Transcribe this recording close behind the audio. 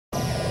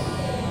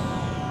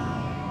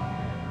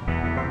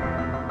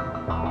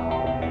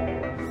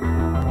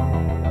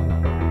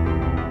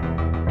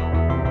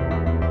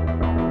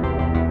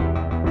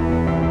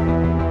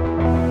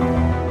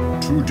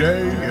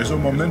Today is a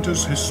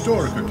momentous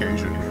historic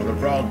occasion for the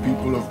proud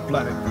people of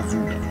planet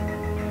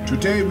Pazuda.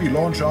 Today we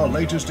launch our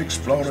latest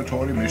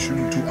exploratory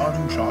mission to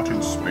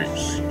uncharted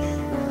space.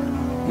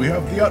 We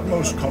have the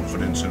utmost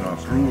confidence in our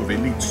crew of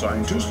elite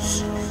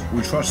scientists.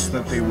 We trust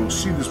that they will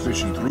see this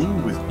mission through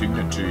with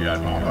dignity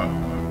and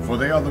honor, for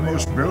they are the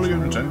most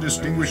brilliant and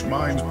distinguished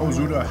minds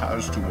Pazuda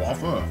has to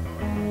offer.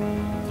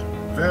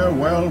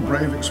 Farewell,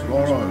 brave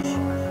explorers.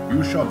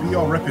 You shall be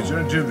our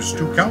representatives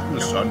to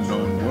countless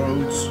unknown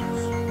worlds.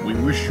 We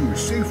wish you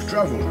safe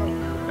travel,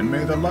 and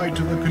may the light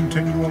of the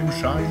continuum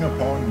shine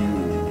upon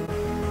you.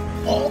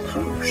 All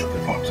crew should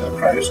report to the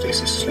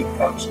cryostasis sleep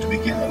pods to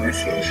begin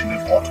initiation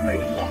of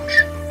automated launch.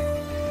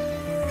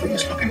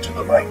 Please look into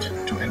the light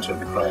to enter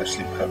the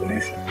cryosleep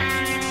hibernation.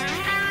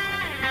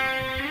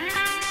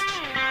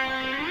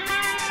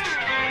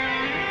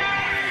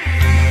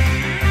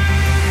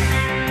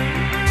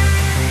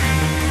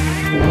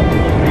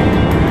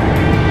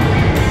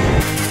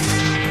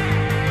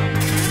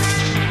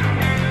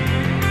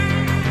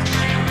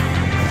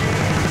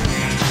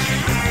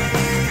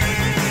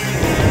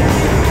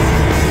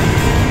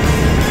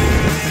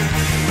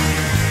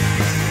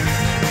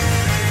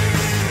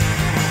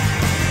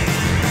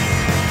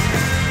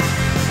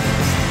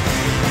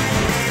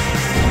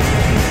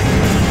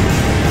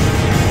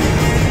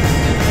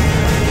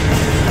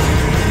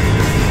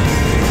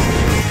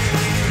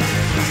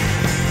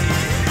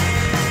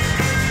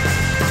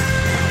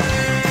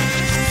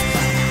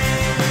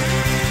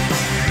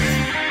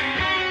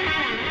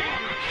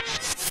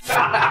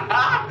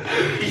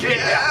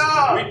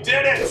 Yeah! We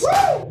did it!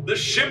 Woo! The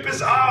ship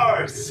is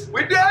ours!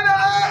 We did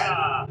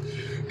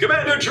it!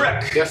 Commander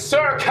Drek! Yes,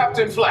 sir,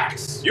 Captain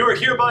Flax. You are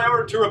hereby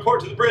ordered to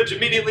report to the bridge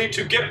immediately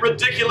to get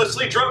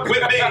ridiculously drunk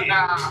with me!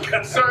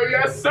 Yes, sir,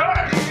 yes,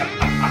 sir!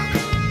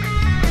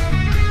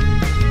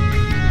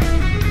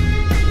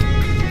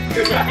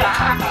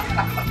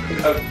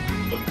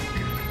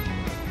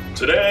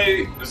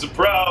 Today is a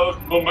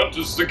proud,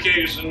 momentous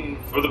occasion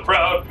for the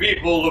proud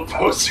people of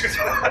Pazuda.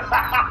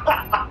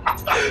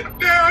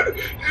 Dude,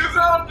 you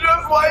sound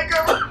just like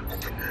him!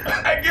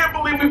 I can't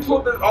believe we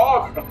pulled this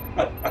off!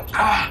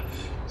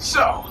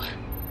 So,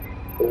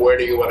 where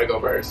do you want to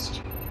go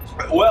first?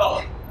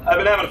 Well, I've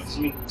been having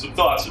some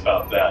thoughts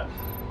about that.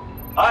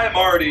 I am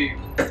already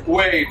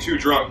way too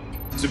drunk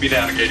to be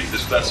navigating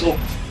this vessel,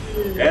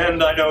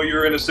 and I know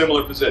you're in a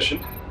similar position.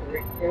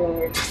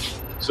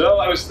 So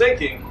I was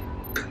thinking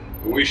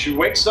we should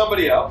wake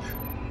somebody up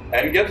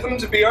and get them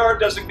to be our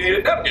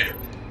designated navigator.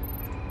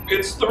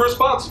 It's the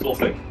responsible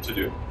thing to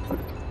do.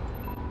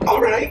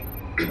 All right.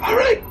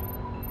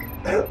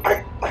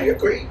 I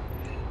agree.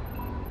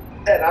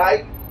 And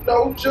I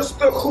know just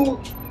the who,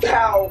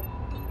 how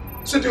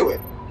to do it.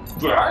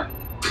 Right?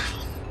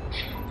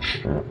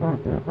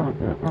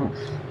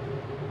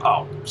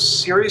 Oh,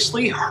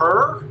 seriously?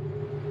 Her?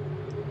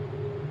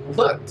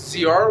 Look,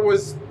 Ciara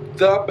was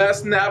the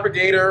best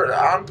navigator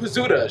on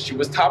Pazuda. She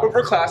was top of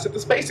her class at the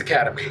Space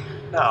Academy.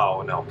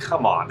 No,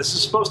 come on. This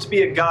is supposed to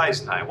be a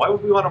guy's night. Why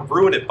would we want to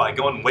ruin it by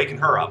going and waking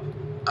her up?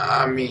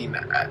 I mean,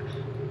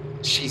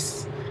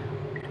 she's...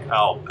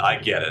 Oh, I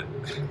get it.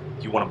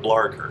 You want to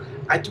blarg her.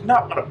 I do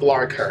not want to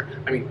blarg her.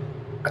 I mean,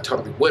 I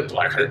totally would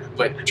blarg her,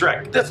 but...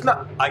 Drek, that's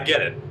not... I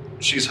get it.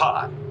 She's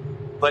hot.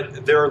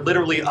 But there are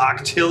literally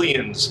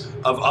octillions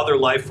of other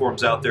life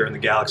forms out there in the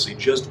galaxy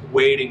just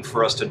waiting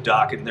for us to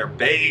dock in their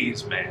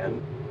bays,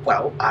 man.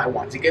 Well, I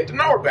want to get to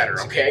know her better,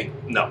 okay?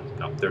 No,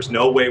 there's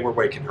no way we're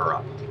waking her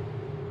up.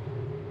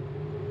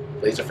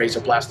 Laser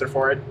phaser blaster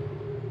for it?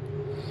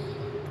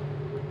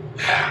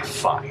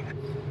 Fine.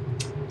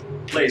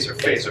 Laser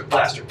phaser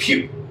blaster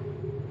pew.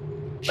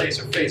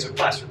 Laser phaser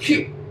blaster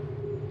pew.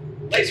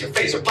 Laser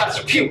phaser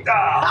blaster pew.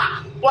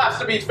 Ah!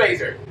 Blaster beats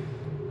phaser.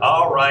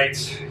 All right,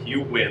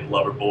 you win,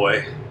 lover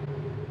boy.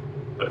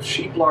 But if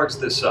she blargs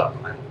this up,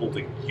 I'm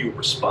holding you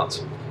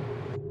responsible.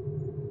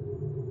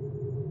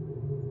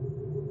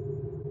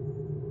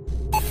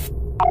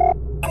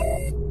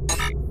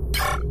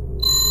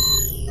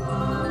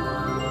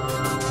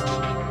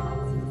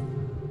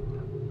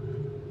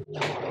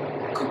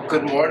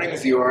 Good morning,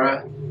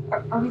 Ciara.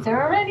 Are we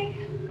there already?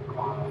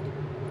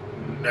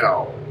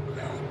 No.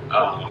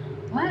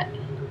 What?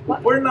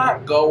 We're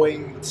not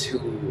going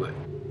to...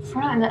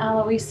 We're not in the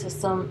Alois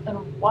system, then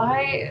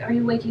why are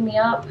you waking me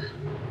up?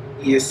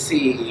 You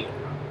see...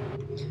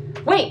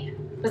 Wait!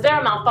 Was there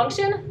a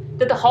malfunction?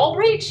 Did the hull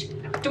breach?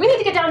 Do we need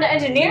to get down to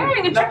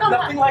engineering and check on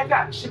that? Nothing like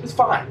that. Ship is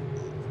fine.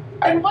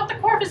 Then what the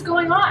corp is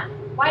going on?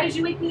 Why did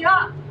you wake me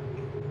up?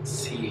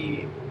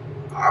 See...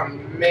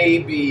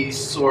 maybe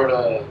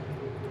sorta...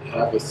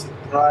 have a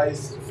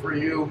surprise for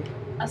you.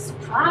 A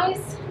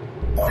surprise?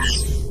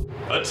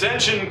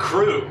 Attention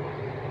crew.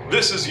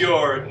 This is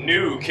your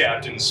new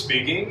captain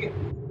speaking.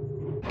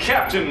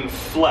 Captain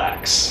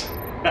Flax.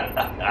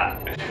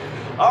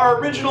 Our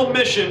original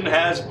mission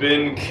has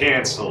been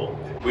canceled.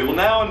 We will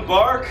now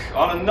embark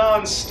on a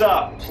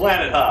non-stop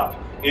planet hop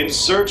in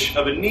search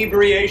of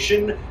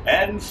inebriation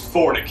and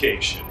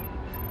fornication.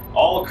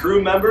 All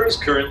crew members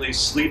currently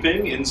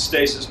sleeping in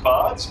stasis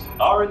pods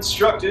are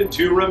instructed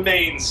to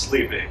remain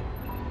sleeping.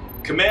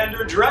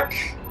 Commander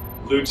Drek,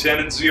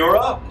 Lieutenant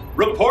Ziora,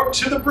 report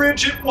to the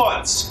bridge at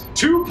once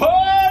to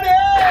party!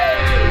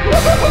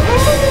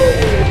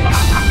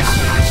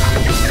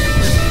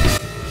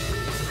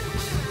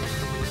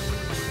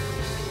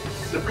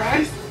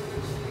 Surprise?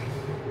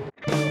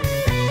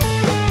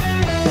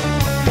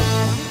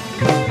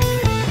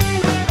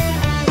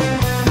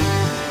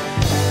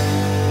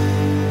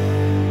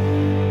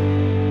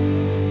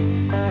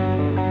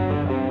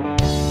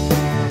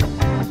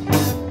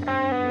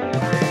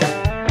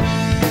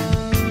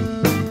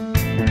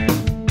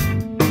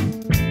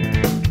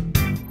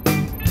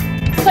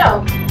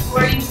 So,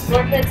 where are you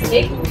floor kids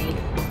taking me?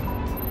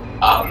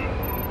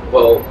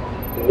 Well,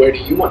 where do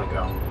you want to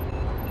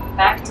go?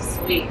 Back to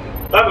sleep.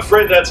 I'm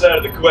afraid that's out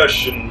of the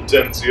question,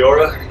 Lieutenant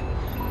Ziora.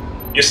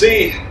 You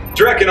see,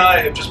 Drek and I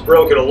have just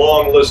broken a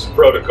long list of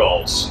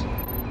protocols.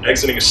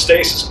 Exiting a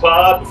stasis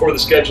pod before the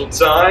scheduled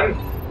time,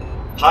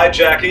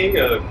 hijacking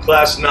a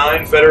Class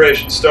 9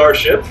 Federation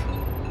starship,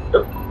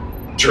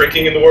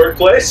 drinking in the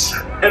workplace,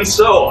 and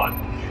so on.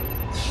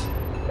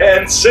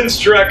 And since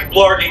Drek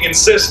Blarging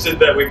insisted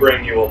that we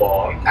bring you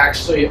along,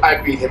 Actually, I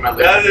beat him at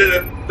least.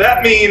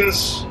 that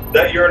means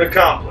that you're an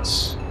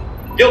accomplice.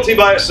 Guilty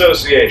by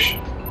association.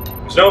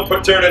 There's no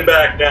turning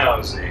back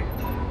now, Z.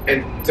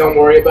 And don't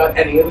worry about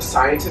any of the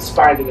scientists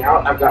finding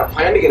out. I've got a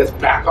plan to get us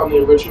back on the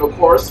original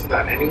course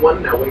without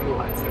anyone knowing the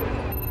lights in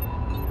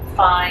it.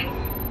 Fine.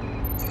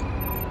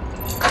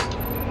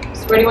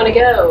 So where do you want to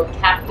go,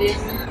 Captain?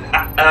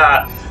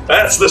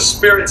 That's the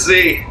spirit,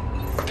 Z.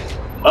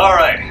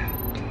 Alright.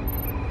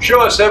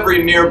 Show us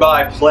every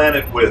nearby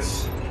planet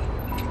with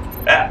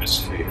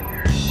atmosphere.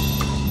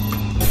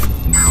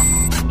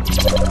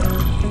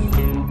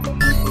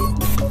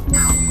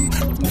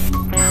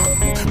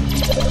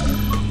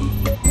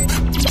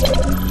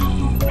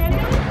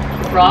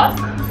 Roth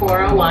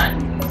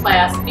 401,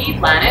 Class B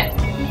planet,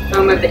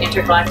 home of the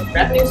Intergalactic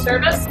Revenue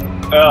Service.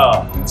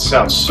 Oh, it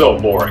sounds so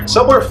boring.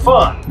 Somewhere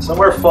fun.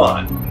 Somewhere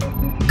fun.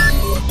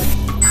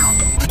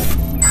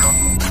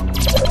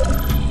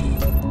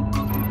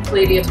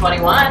 Flavia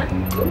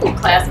 21, ooh,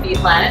 Class B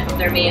planet.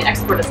 Their main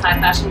export is high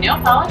fashion nail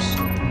polish.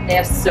 They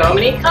have so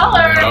many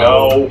colors.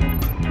 No.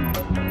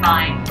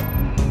 Fine.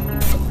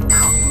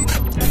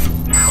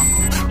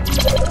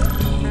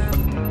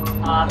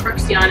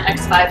 Pruxion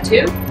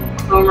X52,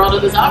 homeworld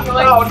of the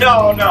Zognoids.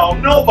 No.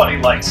 Nobody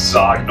likes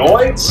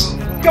Zognoids.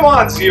 Come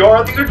on,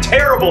 Ziora. These are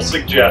terrible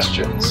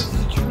suggestions.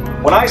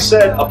 When I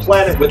said a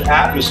planet with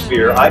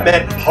atmosphere, I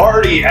meant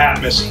party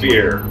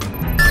atmosphere.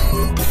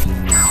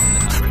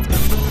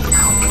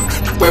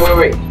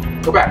 Wait.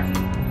 Go back.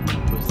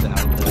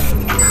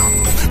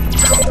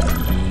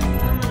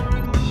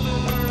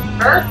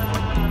 Earth,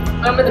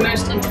 home of the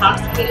most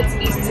intoxicated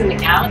species in the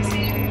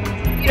galaxy.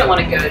 You don't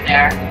want to go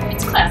there.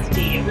 It's Class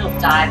D, a real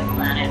dive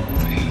planet.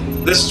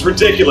 This is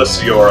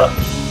ridiculous, Ziora.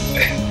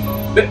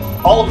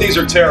 All of these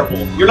are terrible.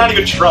 You're not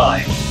even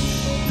trying.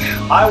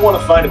 I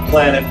want to find a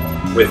planet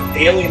with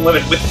alien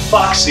limit, with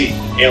foxy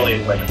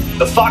alien limit.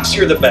 The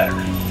foxier the better.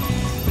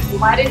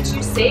 Why didn't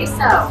you say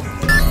so?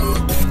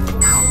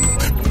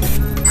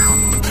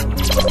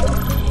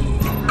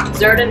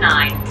 Zerta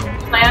 9,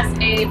 Class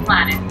A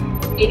planet.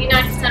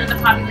 89% of the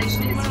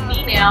population is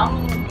female,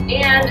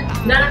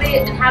 and none of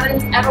the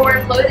inhabitants ever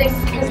wear clothing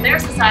because their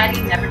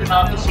society never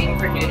developed a shame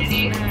for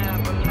nudity.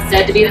 It's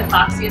said to be the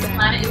foxiest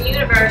planet in the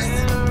universe.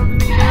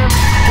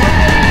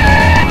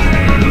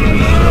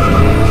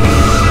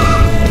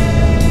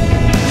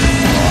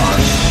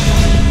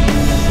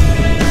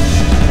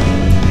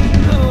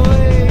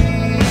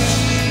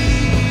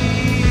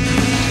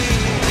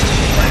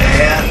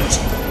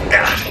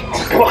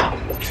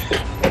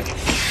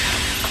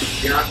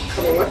 You're not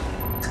coming with?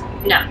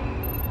 No,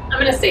 I'm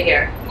gonna stay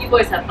here. You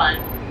boys have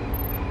fun.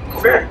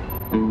 Fair.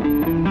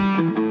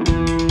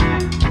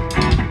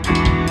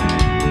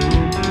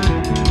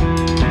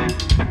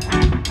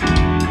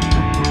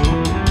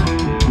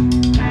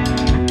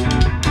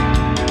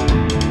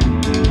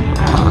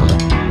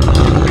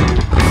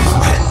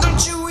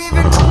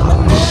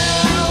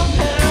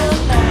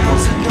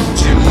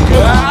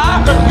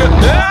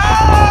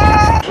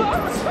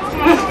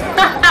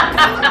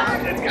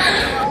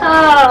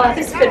 Oh,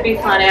 this could be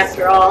fun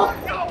after all.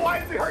 Why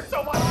does it hurt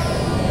so much?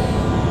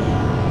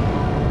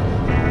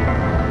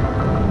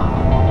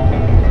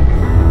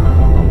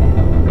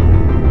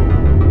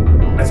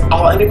 That's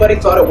all anybody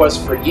thought it was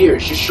for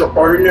years. Just your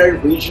ordinary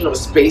region of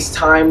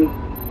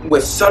space-time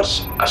with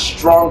such a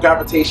strong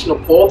gravitational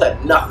pull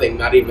that nothing,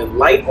 not even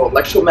light or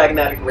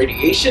electromagnetic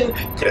radiation,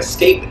 could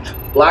escape it.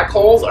 Black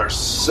holes are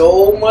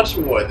so much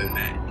more than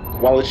that.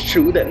 While it's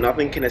true that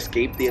nothing can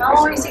escape the How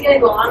long is he gonna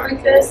go on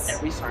like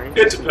this?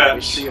 It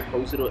depends. He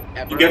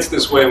gets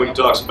this way when he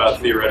talks about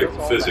theoretical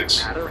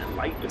physics.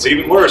 It's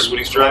even worse when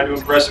he's trying to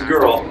impress a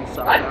girl.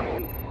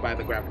 By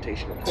the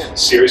gravitational pull.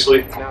 Seriously?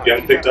 You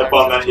haven't picked up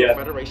on that yet?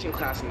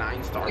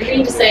 You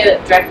mean to say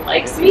that Drek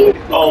likes me?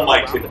 Oh,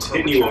 my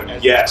continuum,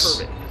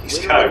 yes. He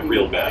He's got it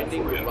real bad for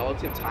you.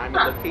 Relative time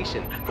of the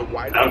patient.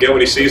 I don't get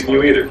what he sees in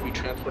you either. Be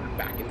transported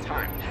back in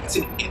time.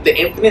 See, the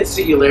infinite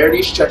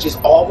singularity stretches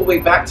all the way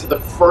back to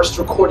the first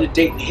recorded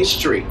date in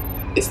history.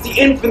 It's the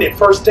infinite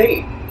first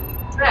date.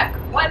 Drek,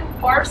 what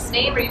first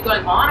name are you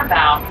going on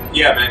about?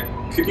 Yeah,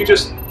 man. Could you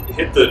just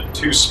hit the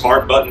too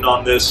smart button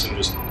on this and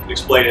just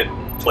explain it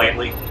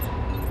plainly?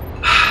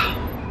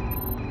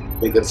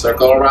 We could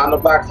circle around the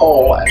black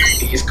hole at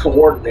these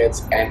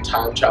coordinates and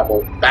time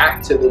travel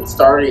back to the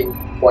starting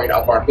point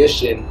of our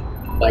mission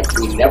like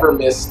we never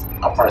missed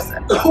a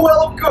parsec.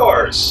 Well, of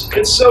course.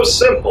 It's so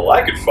simple.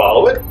 I could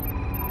follow it.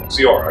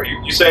 Ziora, are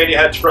you saying you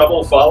had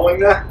trouble following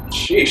that?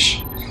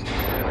 Sheesh.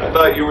 I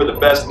thought you were the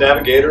best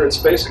navigator at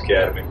Space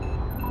Academy.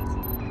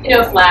 You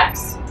know,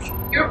 Flax,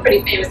 you were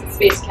pretty famous at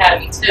Space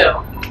Academy, too.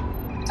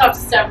 I talked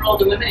to several of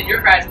the women in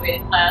your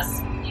graduating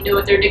class. You know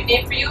what their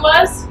nickname for you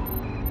was?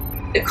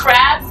 The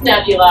Krabs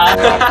Nebula.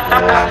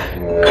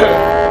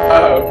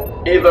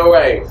 Either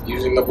way,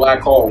 using the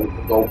black hole, we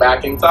could go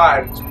back in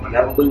time to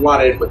whenever we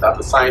wanted without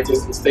the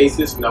scientists in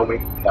stasis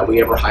knowing that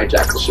we ever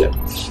hijacked the ship.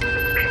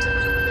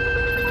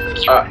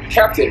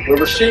 Captain, we're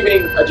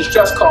receiving a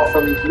distress call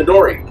from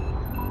Midori.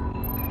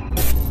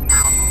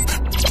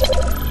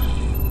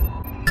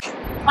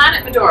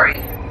 Planet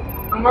Midori.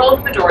 A world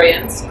of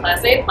Midorians,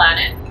 Class A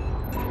planet.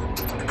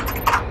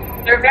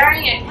 There are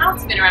varying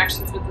accounts of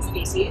interactions with the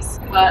species,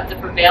 but the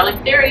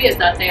prevailing theory is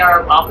that they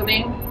are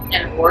welcoming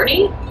and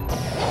horny.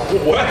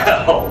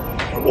 Well,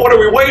 what are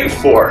we waiting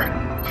for?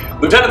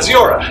 Lieutenant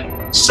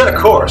Ziora, set a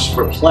course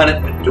for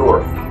Planet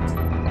Midori.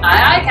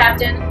 Aye, aye,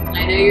 Captain.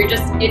 I know you're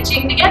just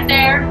itching to get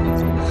there.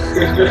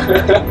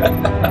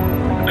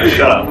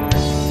 Shut up.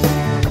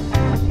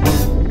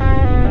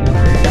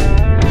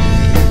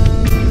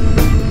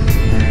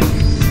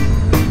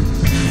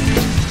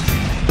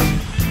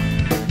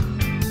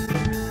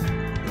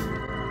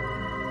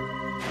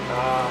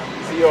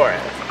 Ziora,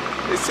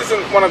 this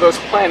isn't one of those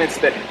planets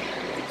that...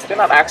 They're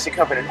not actually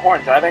covered in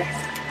horns, are they?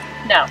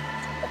 No.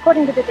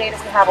 According to the data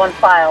we have on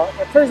file,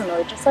 they're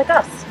personoid just like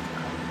us.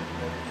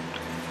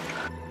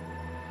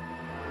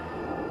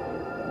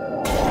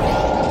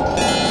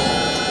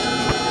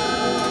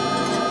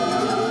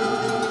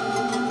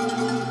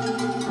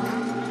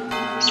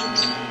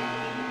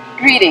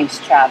 Greetings,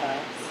 travelers.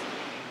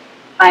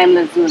 I am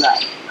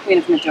Lazula, Queen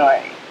of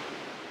Midori.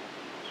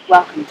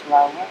 Welcome to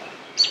our world.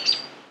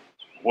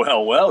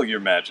 Well, well, Your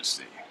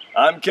Majesty.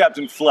 I'm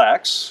Captain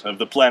Flax of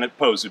the planet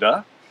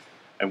Posuda,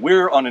 and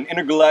we're on an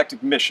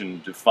intergalactic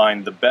mission to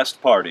find the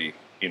best party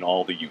in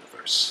all the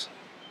universe.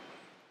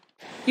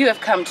 You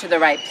have come to the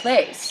right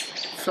place,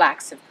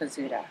 Flax of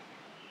Posuda.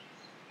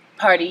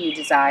 Party you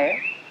desire,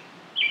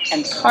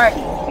 and party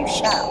you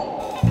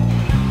shall.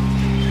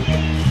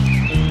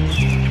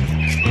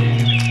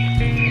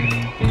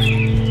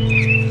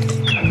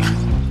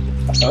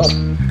 Oh.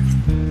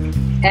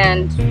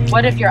 And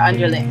what of your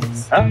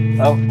underlings? Huh?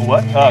 Oh,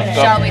 what?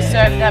 Shall we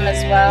serve them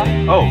as well?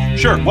 Oh,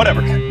 sure,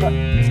 whatever.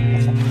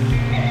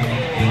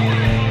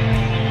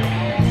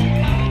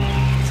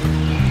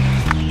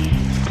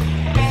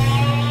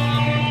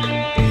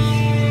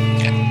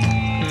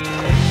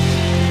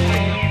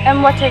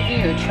 And what of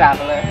you,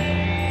 traveler?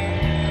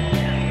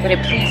 Would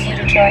it please you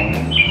to join me?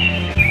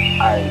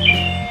 I,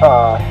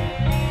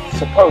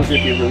 suppose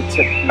it'd be rude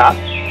to not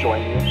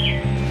join you.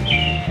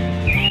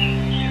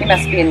 You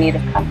must be in need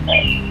of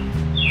comfort.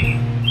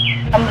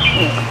 Come with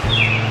me.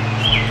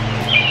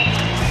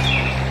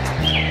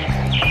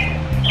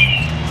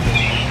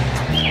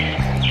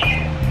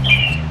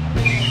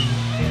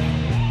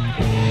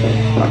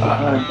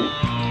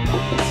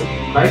 It's a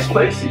nice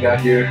place you got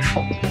here.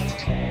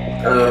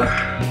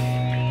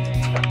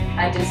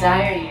 I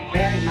desire you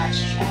very much,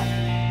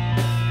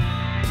 traveler.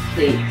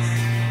 Please,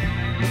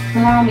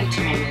 allow me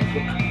to remove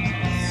your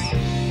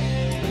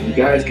clothes. You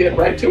guys get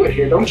right to it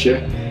here, don't you?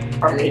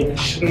 I mean,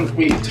 shouldn't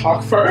we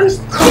talk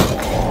first?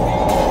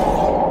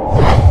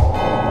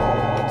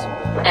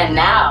 And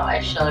now I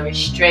shall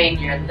restrain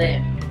your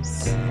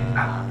limbs.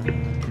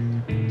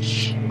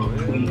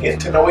 We get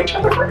to know each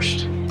other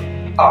first.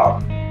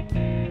 What's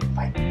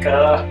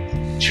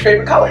your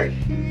favorite color?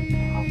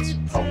 That's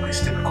probably a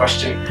stupid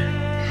question.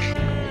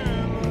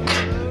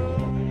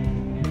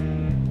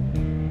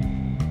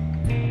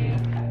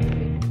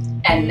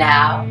 And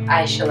now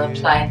I shall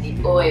apply the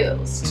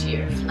oils to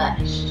your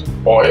flesh.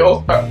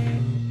 Oil?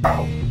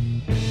 Oh,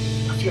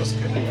 that feels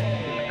good.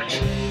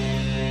 Actually.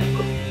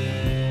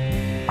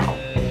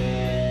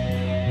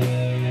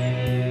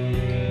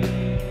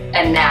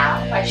 And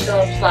now I shall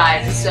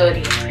apply the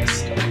sodium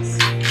crystals.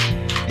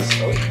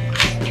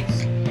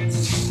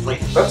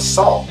 Wait, that's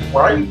salt.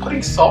 Why are you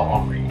putting salt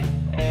on me?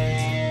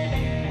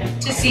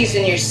 To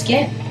season your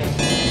skin.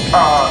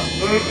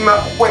 No,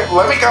 wait,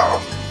 let me go.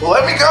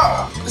 Let me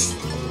go.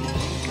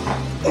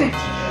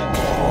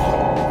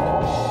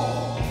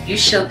 You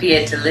shall be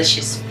a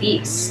delicious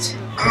feast.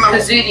 No.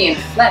 Posudian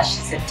flesh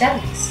is a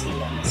delicacy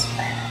on this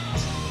planet.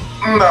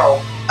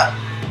 No.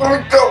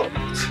 Let me go.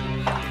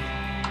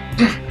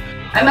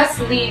 I must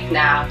leave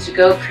now to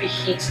go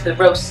preheat the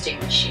roasting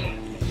machine.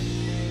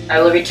 I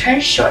will return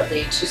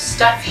shortly to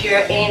stuff your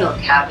anal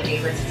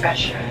cavity with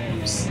fresh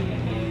herbs.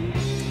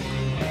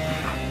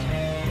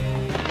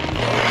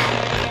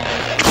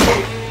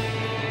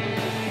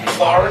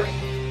 Clark.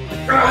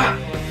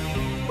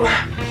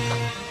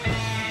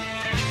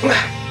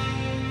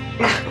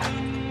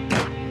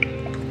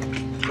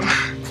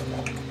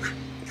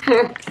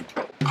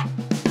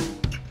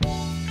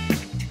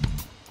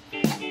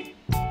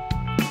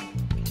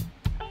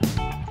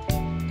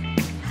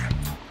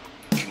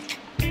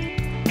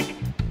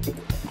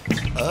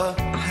 A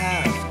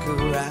half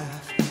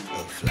carafe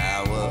of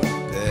flower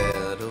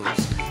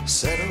petals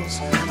settles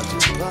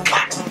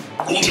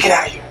We need to get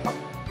out of here.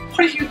 What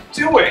are you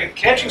doing?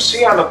 Can't you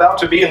see I'm about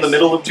to be in the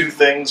middle of two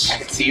things? I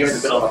can see you're in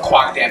the middle of a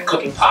quack-damn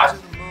cooking pot.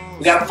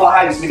 We gotta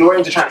fly. These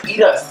Midorians are trying to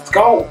eat us. Let's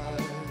go.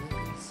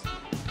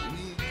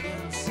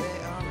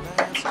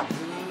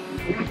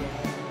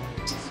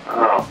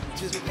 Oh.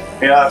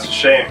 Yeah, that's a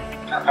shame.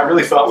 I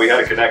really thought we had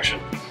a connection.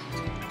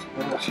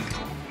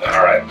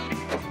 Alright.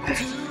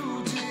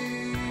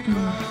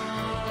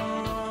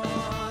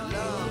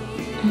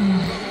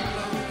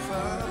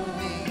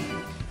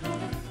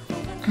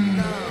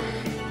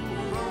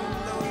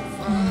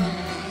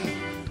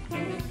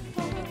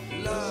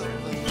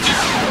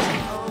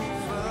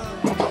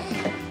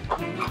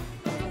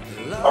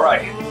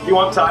 Alright, you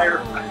untie her,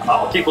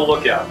 I'll keep a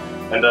lookout.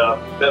 And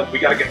then we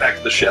gotta get back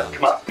to the ship.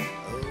 Come on.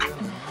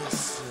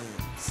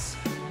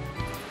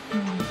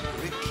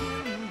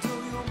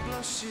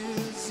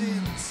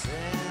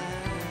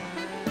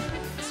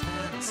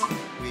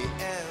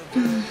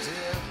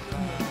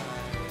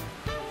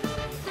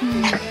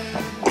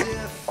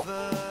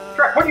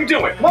 Shrek, what are you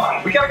doing? Come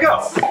on, we gotta go.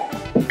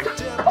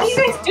 What are you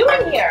guys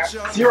doing here?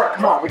 Sierra,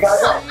 come on. We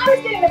gotta go. I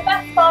was getting the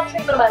best spa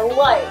treatment of my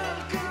life.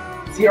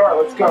 Sierra,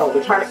 let's go.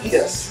 They're trying to eat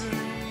us.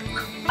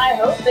 I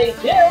hope they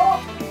do.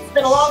 It's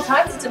been a long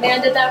time since a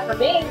man did that for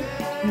me.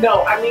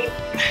 No, I mean...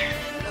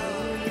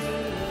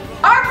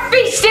 Our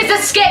feast is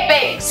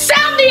escaping!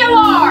 Sound the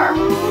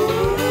alarm!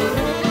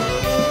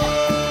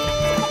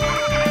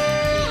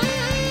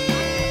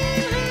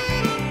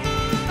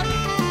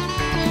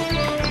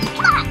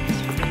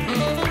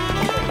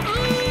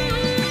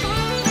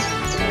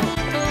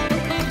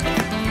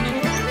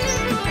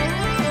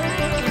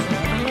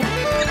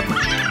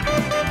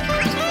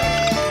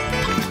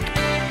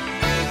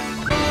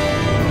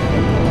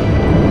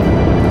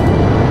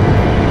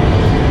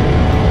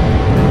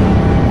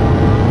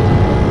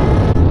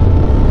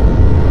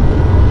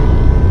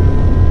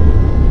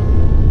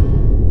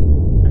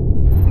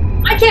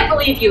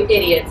 You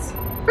idiots.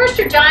 First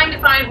you're dying to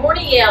find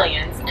horny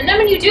aliens, and then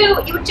when you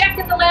do, you eject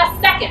at the last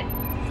second.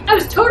 I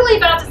was totally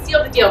about to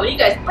seal the deal, but you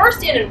guys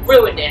burst in and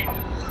ruined it.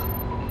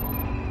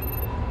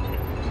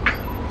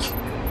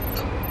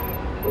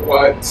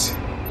 What?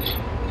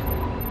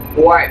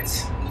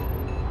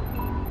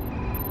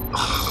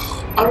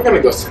 I'm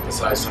gonna go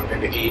synthesize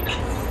something to eat.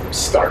 I'm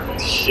starving.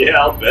 Yeah,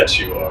 I'll bet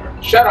you are.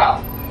 Shut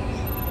up.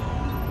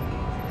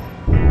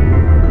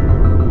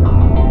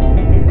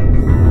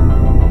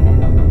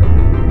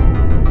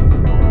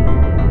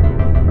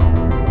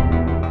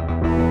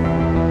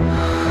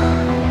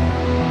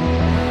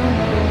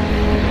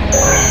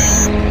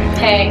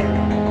 Hey,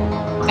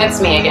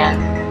 it's me again.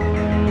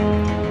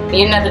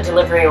 Need another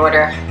delivery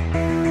order.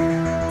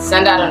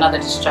 Send out another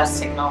distress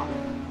signal.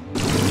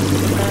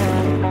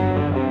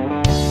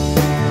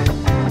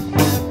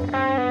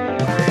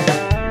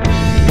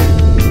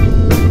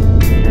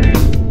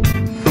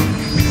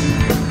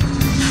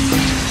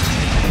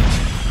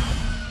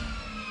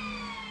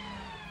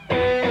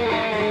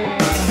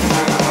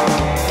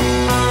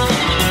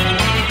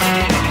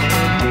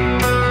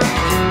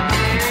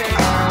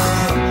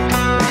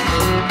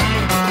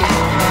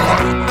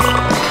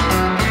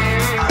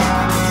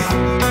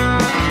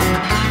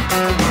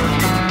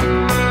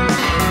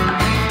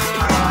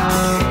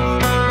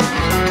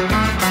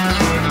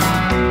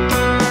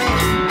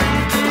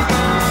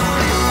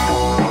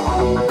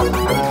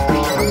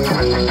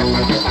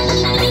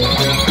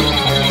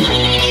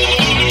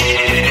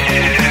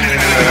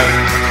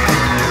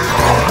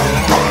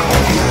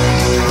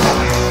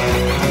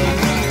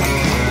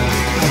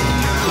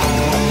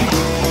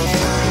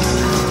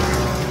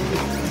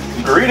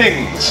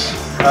 Greetings!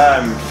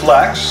 I'm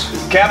Flax,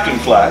 Captain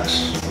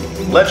Flax,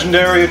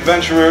 legendary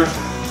adventurer,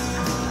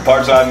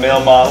 part-time male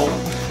model,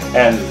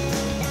 and...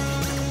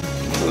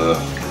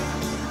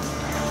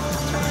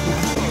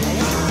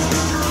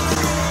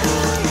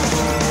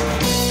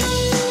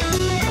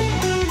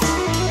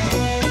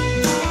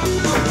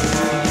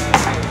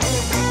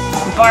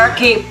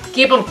 Barkeep,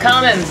 keep them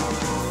coming.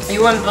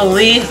 You wouldn't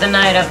believe the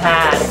night I've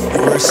had.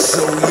 We're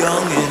so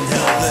young and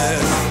healthy,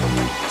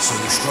 so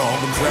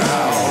strong and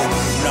proud,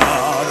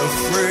 not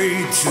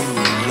afraid to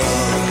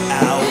love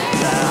out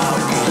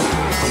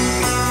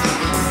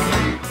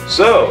loud.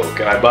 So,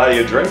 can I buy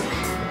you a drink?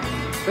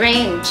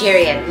 Rain,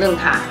 Jirian,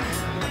 Lungha,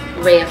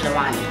 Ray of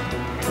Lawani.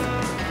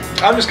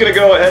 I'm just gonna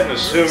go ahead and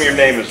assume your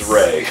name is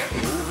Ray.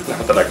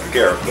 Not that I can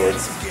care, of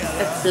course.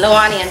 It's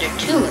Lawani under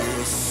 2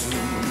 moons.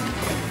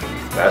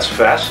 That's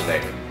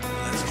fascinating.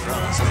 Let's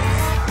cross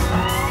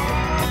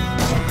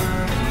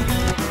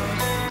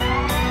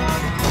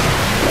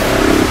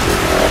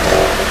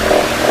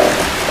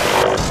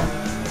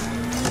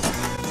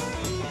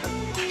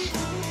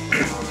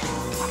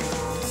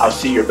I'll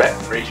see your bet.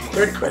 Raging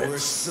third We're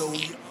credits. so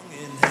young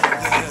and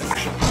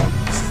helpless,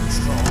 so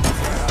strong and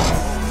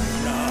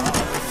proud, not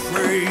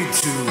afraid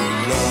to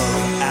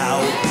love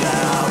out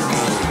loud.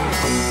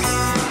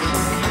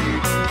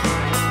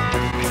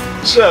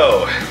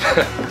 So,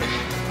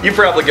 you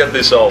probably get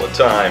this all the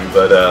time,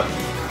 but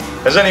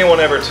has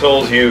anyone ever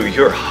told you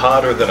you're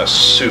hotter than a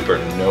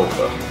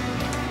supernova?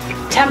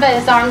 Temba,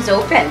 his arms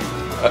open.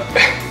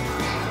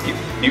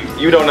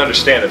 You don't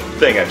understand a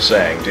thing I'm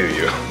saying, do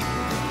you?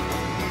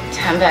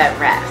 Temba at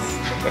rest.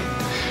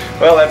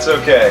 Well, that's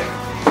okay.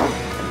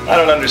 I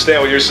don't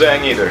understand what you're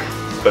saying either,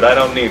 but I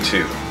don't need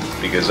to,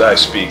 because I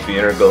speak the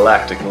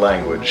intergalactic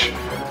language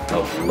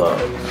of love.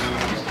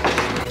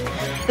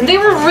 And they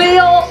were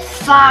real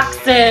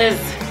foxes.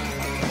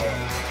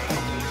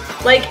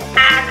 Like,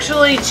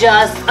 actually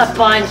just a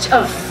bunch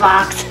of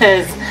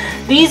foxes.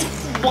 These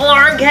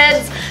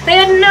blargheads, they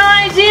had no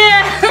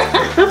idea.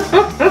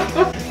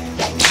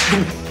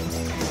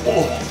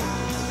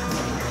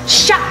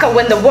 Shaka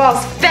when the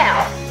walls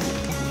fell.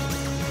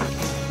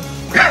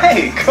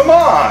 Hey, come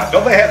on!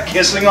 Don't they have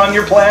kissing on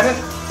your planet?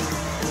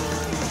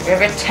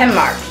 River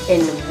Timark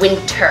in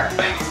winter.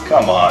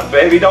 Come on,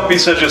 baby, don't be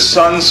such a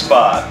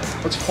sunspot.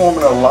 Let's form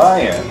an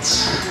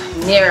alliance.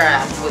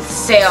 Mira with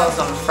sails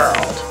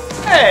unfurled.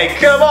 Hey,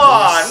 come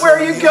on! Where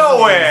are you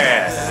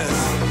going?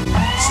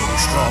 So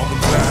strong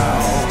and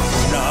proud,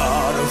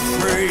 not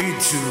afraid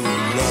to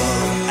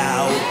love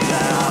out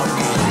loud.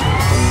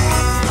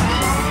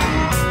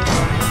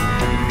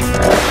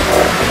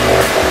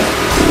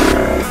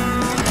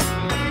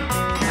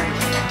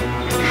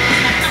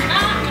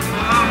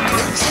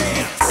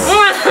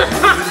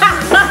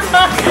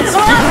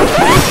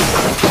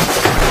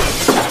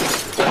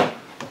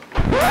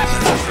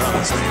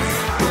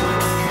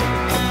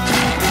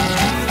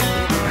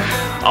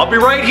 I'll be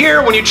right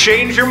here when you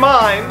change your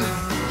mind.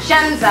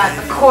 Shenza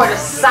at the court of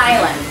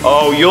silence.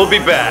 Oh, you'll be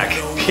back.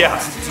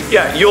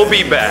 Yeah, you'll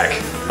be back.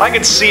 I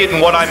can see it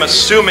in what I'm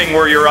assuming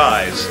were your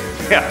eyes.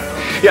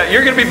 Yeah,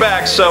 you're gonna be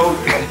back, so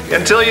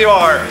until you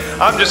are,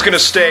 I'm just gonna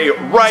stay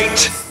right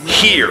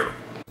here.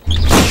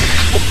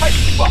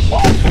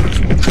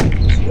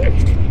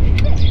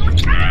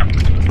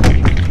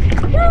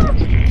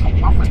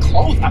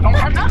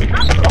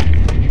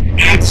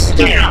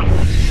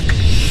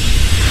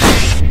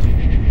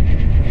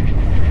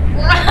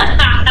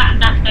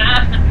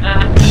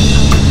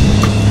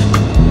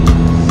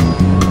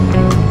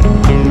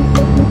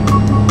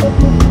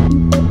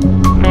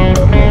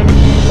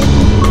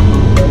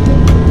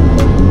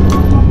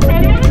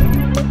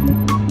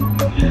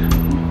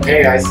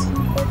 Hey guys,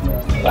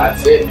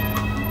 that's it.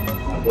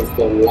 That was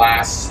the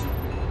last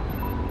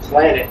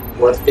planet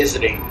worth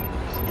visiting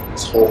in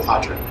this whole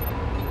quadrant.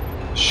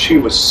 She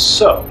was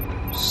so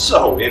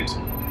into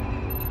me.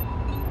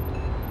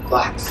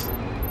 Flax.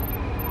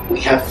 We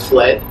have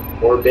fled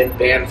or been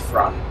banned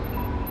from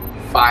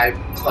 5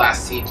 Class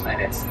C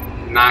planets,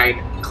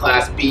 9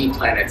 Class B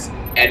planets,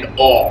 and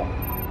all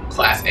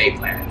Class A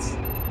planets.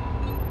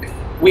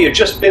 If we had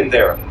just been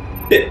there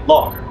a bit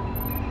longer,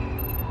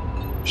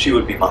 she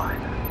would be mine.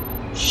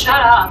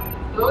 Shut up,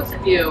 both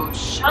of you.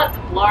 Shut the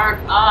blarg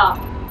up.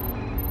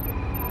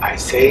 I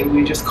say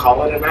we just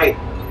call it a night.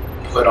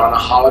 Put on a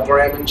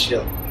hologram and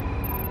chill.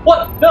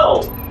 What?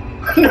 No!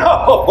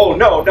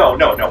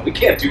 No, we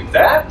can't do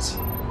that.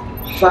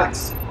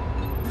 Flax,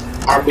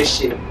 our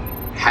mission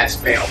has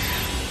failed.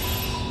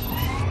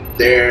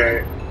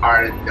 There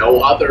are no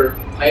other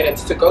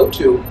planets to go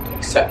to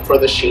except for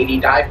the shady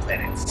dive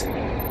planets.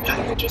 Why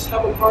don't we just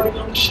have a party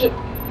on the ship?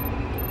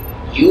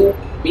 You,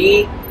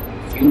 me,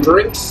 a few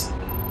drinks?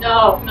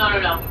 No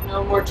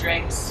more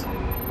drinks.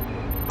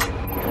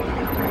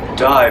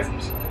 Dive.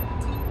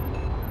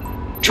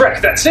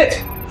 Drek, that's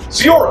it!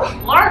 Ziora!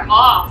 Blarg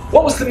off.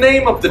 What was the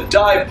name of the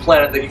dive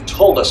planet that you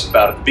told us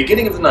about at the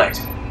beginning of the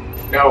night?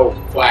 No,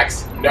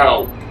 Flax,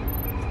 no.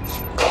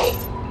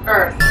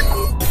 Earth.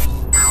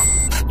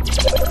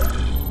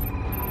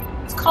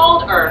 It's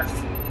called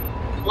Earth.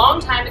 A long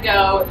time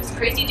ago, this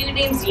crazy dude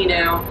named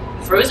Zeno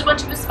froze a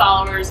bunch of his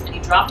followers and he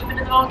dropped them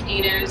into the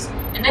volcanoes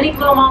and then he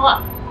blew them all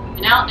up.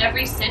 And now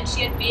every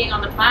sentient being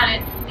on the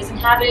planet is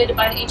inhabited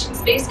by an ancient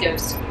space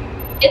ghost.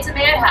 It's a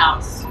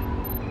madhouse.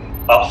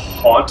 A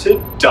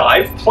haunted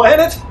dive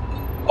planet?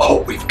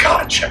 Oh, we've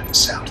got to check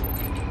this out.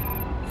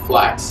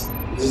 Flax,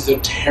 this is a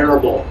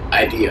terrible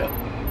idea.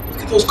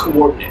 Look at those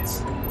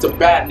coordinates. It's a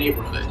bad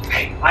neighborhood.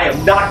 Hey, I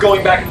am not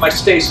going back in my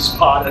stasis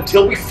pod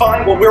until we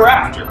find what we're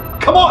after.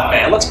 Come on,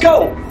 man, let's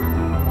go.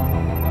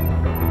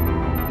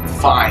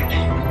 Fine,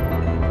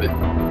 but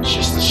it's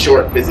just a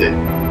short visit.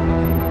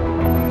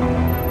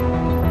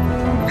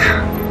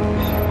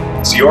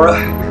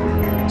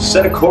 Ziora,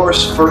 set a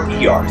course for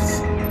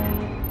Earth.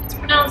 It's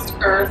pronounced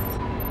Earth.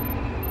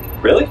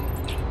 Really?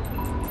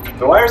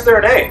 Then why is there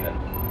an A then?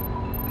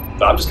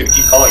 I'm just gonna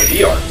keep calling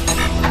it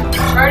Earth.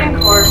 Charting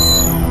course.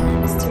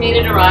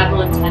 Estimated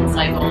arrival in 10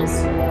 cycles.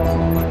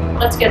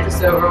 Let's get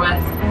this over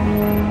with.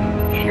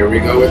 Here we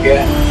go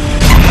again.